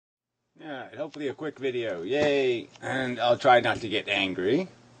Alright, hopefully a quick video. Yay! And I'll try not to get angry.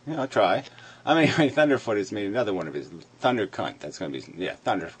 Yeah, I'll try. Anyway, Thunderfoot has made another one of his ThunderClunt. That's going to be, yeah,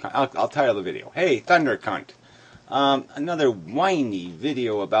 ThunderClunt. I'll title the video. Hey, ThunderClunt. Another whiny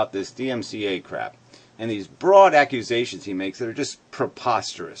video about this DMCA crap. And these broad accusations he makes that are just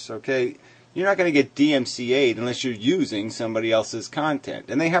preposterous, okay? You're not going to get DMCA'd unless you're using somebody else's content.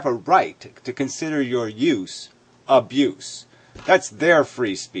 And they have a right to consider your use abuse. That's their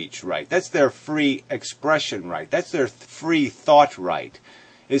free speech right. That's their free expression right. That's their free thought right,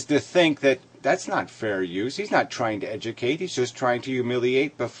 is to think that that's not fair use. He's not trying to educate. He's just trying to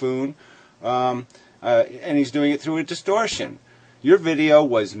humiliate, buffoon, and he's doing it through a distortion. Your video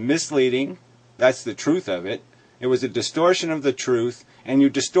was misleading. That's the truth of it. It was a distortion of the truth, and you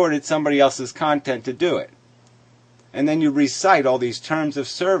distorted somebody else's content to do it. And then you recite all these terms of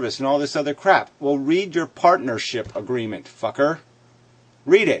service and all this other crap. Well, read your partnership agreement, fucker.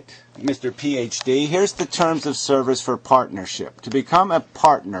 Read it, Mr. PhD. Here's the terms of service for partnership. To become a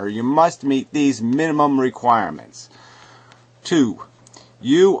partner, you must meet these minimum requirements. 2.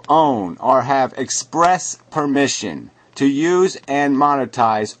 You own or have express permission to use and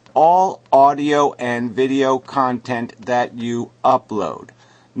monetize all audio and video content that you upload.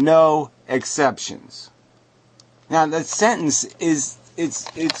 No exceptions. Now, that sentence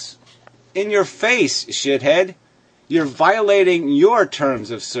it's in your face, shithead. You're violating your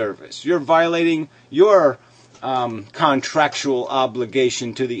terms of service. You're violating your contractual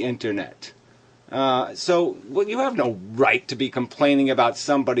obligation to the internet. So you have no right to be complaining about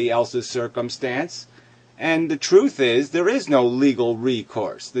somebody else's circumstance. And the truth is, there is no legal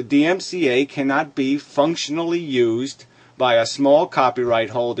recourse. The DMCA cannot be functionally used by a small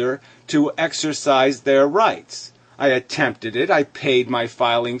copyright holder to exercise their rights. I attempted it. I paid my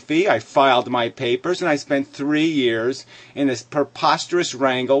filing fee. I filed my papers, and I spent 3 years in this preposterous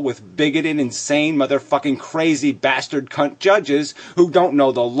wrangle with bigoted, insane, motherfucking crazy bastard cunt judges who don't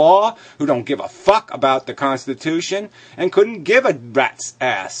know the law, who don't give a fuck about the Constitution, and couldn't give a rat's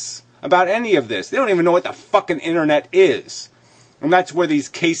ass about any of this. They don't even know what the fucking internet is. And that's where these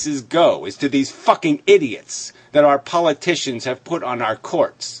cases go, is to these fucking idiots that our politicians have put on our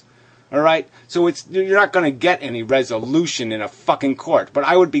courts. Alright? So you're not going to get any resolution in a fucking court. But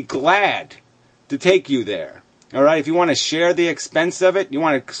I would be glad to take you there. Alright? If you want to share the expense of it, you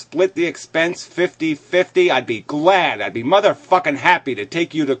want to split the expense 50-50, I'd be glad. I'd be motherfucking happy to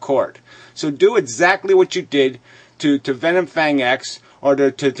take you to court. So do exactly what you did to Venom Fang X or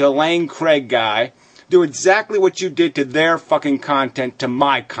to Lane Craig guy. Do exactly what you did to their fucking content to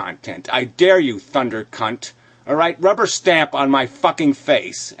my content. I dare you, ThunderClunt. Alright, rubber stamp on my fucking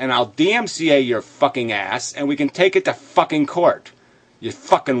face, and I'll DMCA your fucking ass, and we can take it to fucking court. You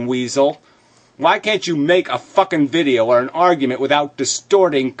fucking weasel. Why can't you make a fucking video or an argument without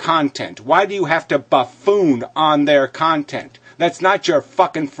distorting content? Why do you have to buffoon on their content? That's not your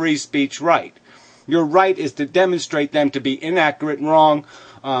fucking free speech right. Your right is to demonstrate them to be inaccurate, wrong,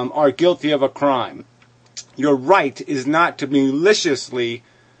 or guilty of a crime. Your right is not to maliciously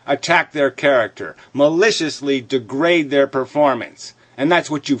attack their character, maliciously degrade their performance. And that's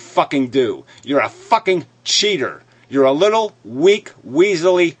what you fucking do. You're a fucking cheater. You're a little, weak,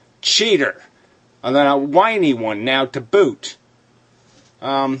 weaselly cheater. And then a whiny one now to boot.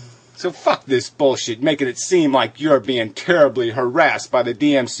 So fuck this bullshit, making it seem like you're being terribly harassed by the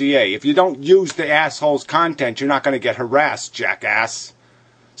DMCA. If you don't use the asshole's content, you're not going to get harassed, jackass.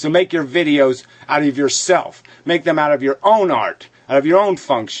 So make your videos out of yourself. Make them out of your own art, out of your own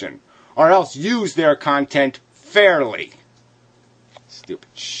function. Or else use their content fairly. Stupid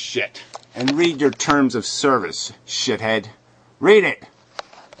shit. And read your terms of service, shithead. Read it.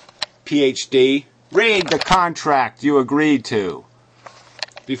 PhD. Read the contract you agreed to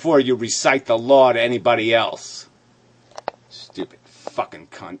before you recite the law to anybody else. Stupid fucking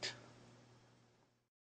cunt.